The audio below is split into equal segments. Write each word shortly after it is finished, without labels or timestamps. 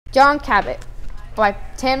John Cabot by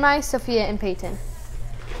Tanmayi, Sophia, and Peyton.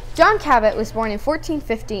 John Cabot was born in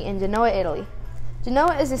 1450 in Genoa, Italy.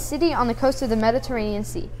 Genoa is a city on the coast of the Mediterranean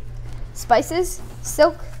Sea. Spices,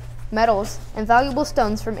 silk, metals, and valuable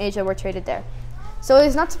stones from Asia were traded there. So it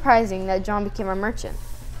is not surprising that John became a merchant.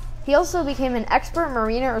 He also became an expert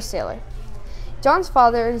mariner or sailor. John's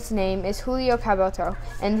father's name is Julio Cabot,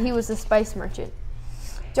 and he was a spice merchant.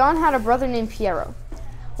 John had a brother named Piero.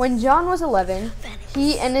 When John was 11,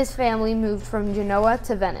 he and his family moved from Genoa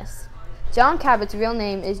to Venice. John Cabot's real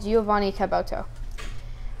name is Giovanni Cabot.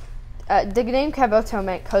 The name Cabot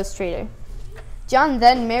meant coast trader. John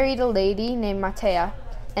then married a lady named Matea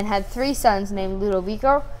and had 3 sons named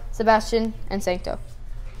Ludovico, Sebastian, and Sancto.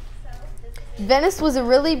 Venice was a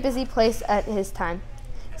really busy place at his time.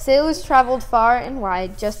 Sailors traveled far and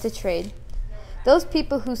wide just to trade. Those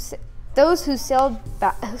who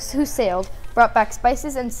sailed brought back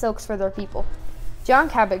spices and silks for their people. John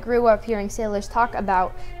Cabot grew up hearing sailors talk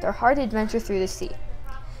about their hard adventure through the sea.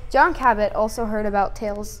 John Cabot also heard about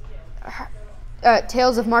tales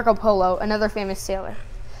of Marco Polo, another famous sailor.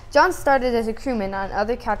 John started as a crewman on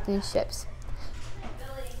other captains' ships.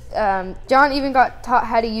 John even got taught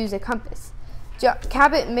how to use a compass.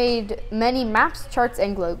 Cabot made many maps, charts,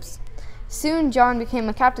 and globes. Soon, John became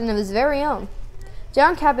a captain of his very own.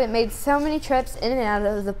 John Cabot made so many trips in and out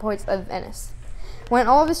of the ports of Venice. When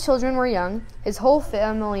all of his children were young, his whole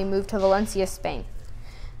family moved to Valencia, Spain.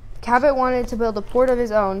 Cabot wanted to build a port of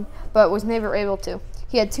his own, but was never able to.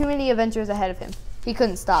 He had too many adventures ahead of him. He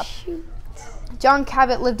couldn't stop. John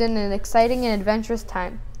Cabot lived in an exciting and adventurous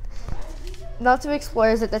time. Lots of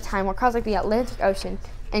explorers at the time were crossing the Atlantic Ocean,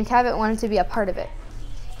 and Cabot wanted to be a part of it.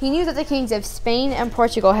 He knew that the kings of Spain and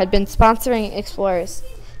Portugal had been sponsoring explorers.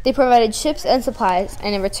 They provided ships and supplies,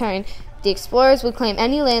 and in return, the explorers would claim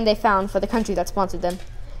any land they found for the country that sponsored them.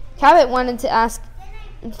 Cabot wanted to ask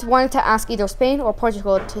either Spain or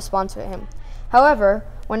Portugal to sponsor him. However,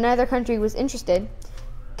 when neither country was interested,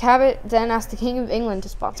 Cabot then asked the King of England to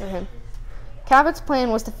sponsor him. Cabot's plan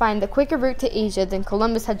was to find the quicker route to Asia than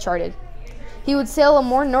Columbus had charted. He would sail a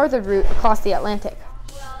more northern route across the Atlantic.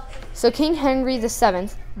 So King Henry VII,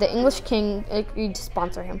 the English king, agreed to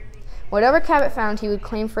sponsor him. Whatever Cabot found, he would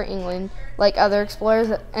claim for England. Like other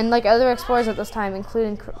explorers at this time,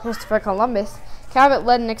 including Christopher Columbus, Cabot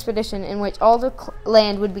led an expedition in which all the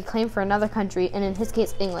land would be claimed for another country, and in his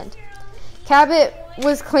case, England. Cabot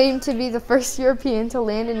was claimed to be the first European to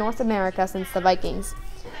land in North America since the Vikings.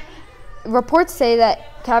 Reports say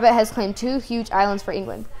that Cabot has claimed 2 huge islands for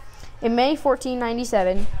England. In May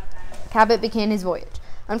 1497, Cabot began his voyage.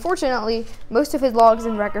 Unfortunately, most of his logs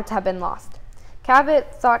and records have been lost.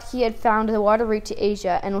 Cabot thought he had found the water route to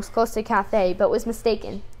Asia and was close to Cathay, but was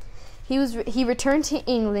mistaken. He returned to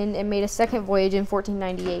England and made a second voyage in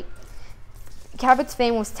 1498. Cabot's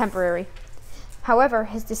fame was temporary. However,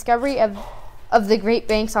 his discovery of the Great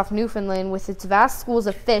Banks off Newfoundland with its vast schools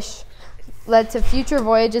of fish led to future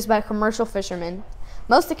voyages by commercial fishermen.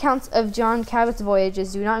 Most accounts of John Cabot's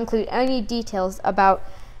voyages do not include any details about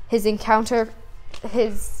his encounter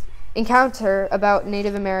about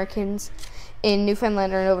Native Americans in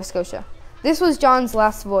Newfoundland or Nova Scotia. This was John's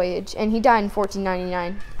last voyage, and he died in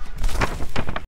 1499.